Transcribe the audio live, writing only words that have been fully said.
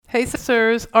Hey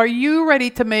sisters, are you ready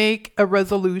to make a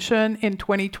resolution in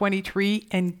 2023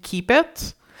 and keep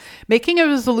it? Making a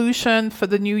resolution for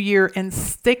the new year and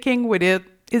sticking with it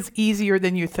is easier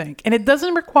than you think. And it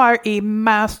doesn't require a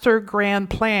master grand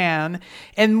plan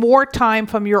and more time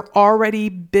from your already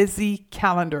busy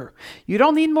calendar. You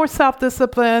don't need more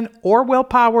self-discipline or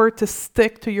willpower to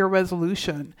stick to your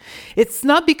resolution. It's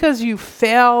not because you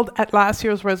failed at last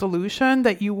year's resolution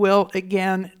that you will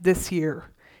again this year.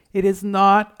 It is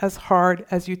not as hard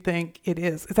as you think it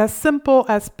is. It's as simple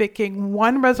as picking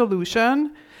one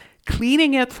resolution,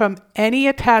 cleaning it from any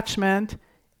attachment,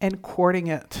 and courting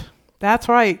it. That's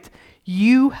right.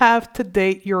 You have to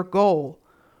date your goal.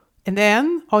 And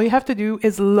then all you have to do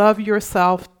is love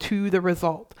yourself to the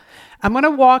result. I'm going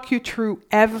to walk you through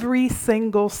every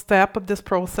single step of this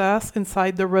process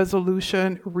inside the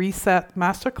Resolution Reset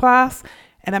Masterclass,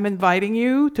 and I'm inviting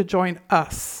you to join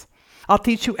us. I'll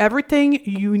teach you everything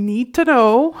you need to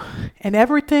know and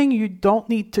everything you don't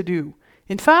need to do.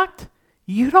 In fact,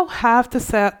 you don't have to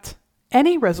set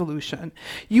any resolution.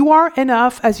 You are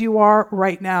enough as you are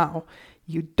right now.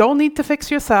 You don't need to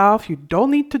fix yourself. You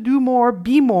don't need to do more,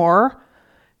 be more,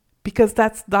 because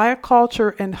that's diet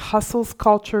culture and hustles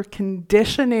culture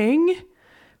conditioning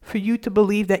for you to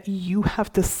believe that you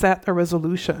have to set a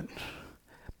resolution.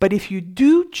 But if you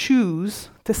do choose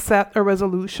to set a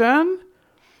resolution,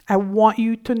 I want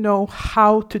you to know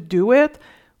how to do it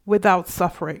without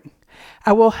suffering.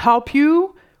 I will help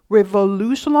you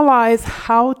revolutionize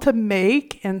how to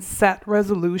make and set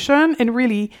resolution and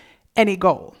really any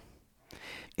goal.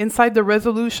 Inside the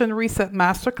Resolution Reset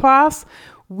Masterclass,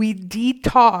 we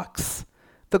detox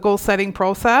the goal setting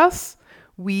process.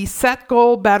 We set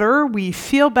goal better. We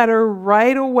feel better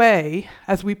right away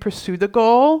as we pursue the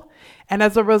goal. And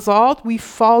as a result, we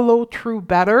follow through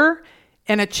better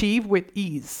and achieve with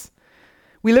ease.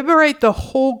 We liberate the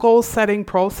whole goal setting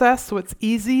process so it's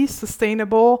easy,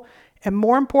 sustainable, and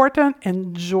more important,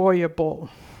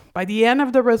 enjoyable. By the end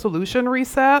of the resolution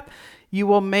reset, you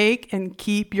will make and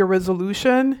keep your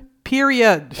resolution,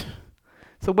 period.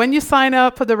 So when you sign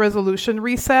up for the resolution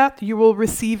reset, you will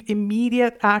receive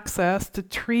immediate access to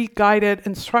 3 guided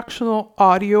instructional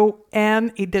audio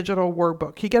and a digital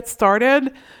workbook. You get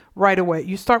started right away.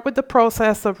 You start with the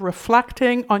process of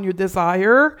reflecting on your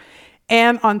desire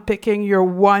and on picking your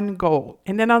one goal.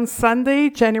 And then on Sunday,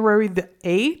 January the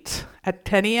 8th at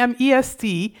 10 a.m.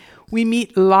 EST, we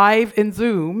meet live in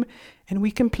Zoom and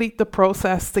we complete the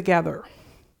process together.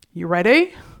 You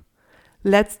ready?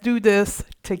 Let's do this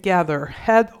together.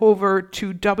 Head over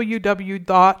to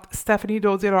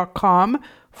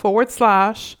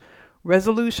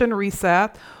www.stephaniedozier.com/resolution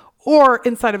reset or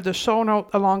inside of the show note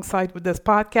alongside with this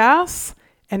podcast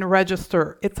and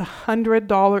register. It's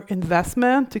 $100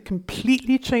 investment to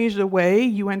completely change the way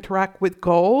you interact with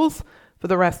goals for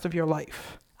the rest of your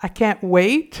life. I can't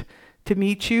wait to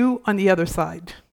meet you on the other side.